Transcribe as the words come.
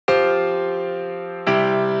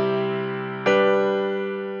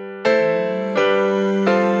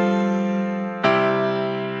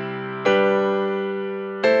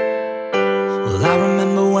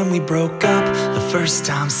broke up the first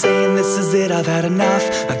time, saying this is it, I've had enough.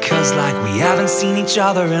 Cause like we haven't seen each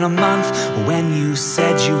other in a month. When you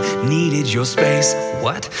said you needed your space,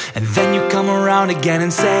 what? And then you come around again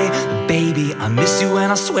and say, baby, I miss you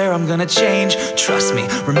and I swear I'm gonna change. Trust me,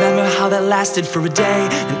 remember how that lasted for a day?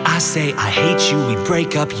 And I say I hate you, we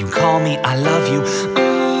break up, you call me I love you.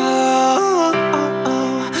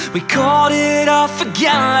 We called it off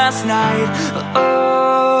again last night.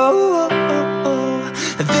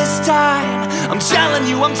 This time, I'm telling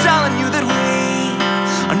you that we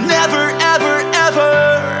are never, ever, ever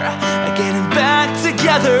getting back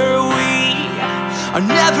together. We are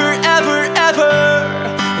never, ever, ever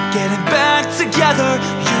getting back together.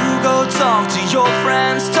 You go talk to your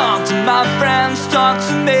friends, talk to my friends, talk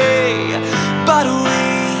to me. But we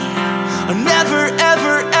are never,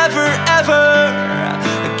 ever, ever, ever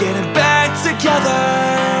getting back together.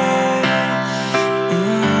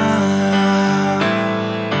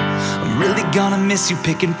 I'm really gonna miss you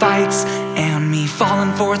picking fights, and me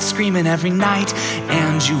falling for it, screaming every night.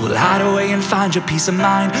 And you will hide away and find your peace of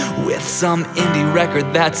mind with some indie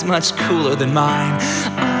record that's much cooler than mine.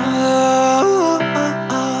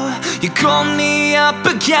 You call me up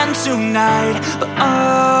again tonight, but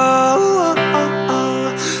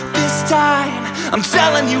this time I'm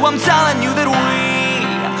telling you that we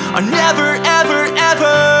are never, ever,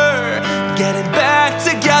 ever getting back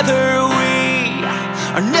together. We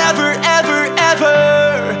are never, ever, ever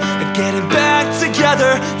getting back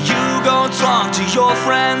together. You go talk to your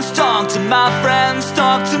friends, talk to my friends,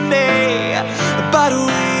 talk to me. But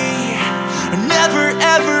we are never,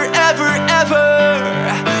 ever, ever, ever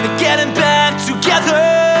getting back together.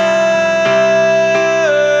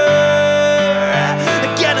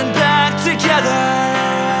 Getting back together.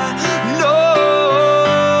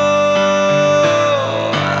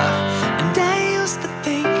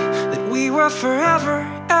 Forever,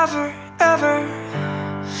 ever, ever.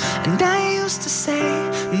 And I used to say,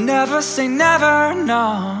 never say never, no.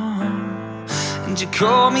 And you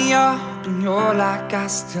call me up and you're like, I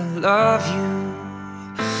still love you.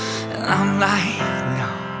 And I'm like, no,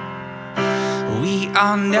 we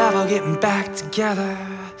are never getting back together.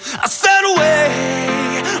 I said we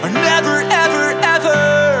are never, ever, ever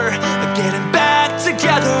getting back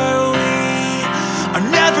together. We are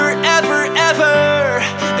never, ever, ever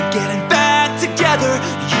getting back together.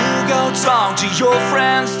 You go talk to your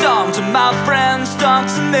friends, talk to my friends, talk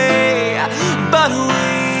to me. But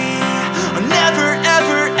we are never,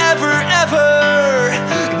 ever, ever, ever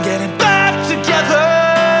getting back together.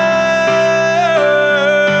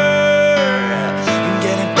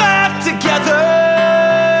 Getting back together.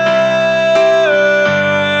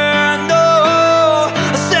 No,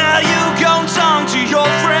 I said you go talk to your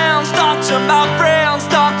friends, talk to my friends,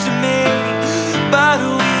 talk to me. But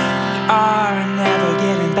we are never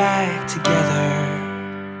getting back together.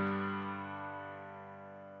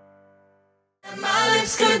 My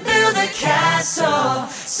lips could build a castle.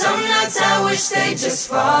 Some nights I wish they'd just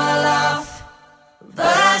fall off, but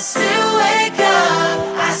I still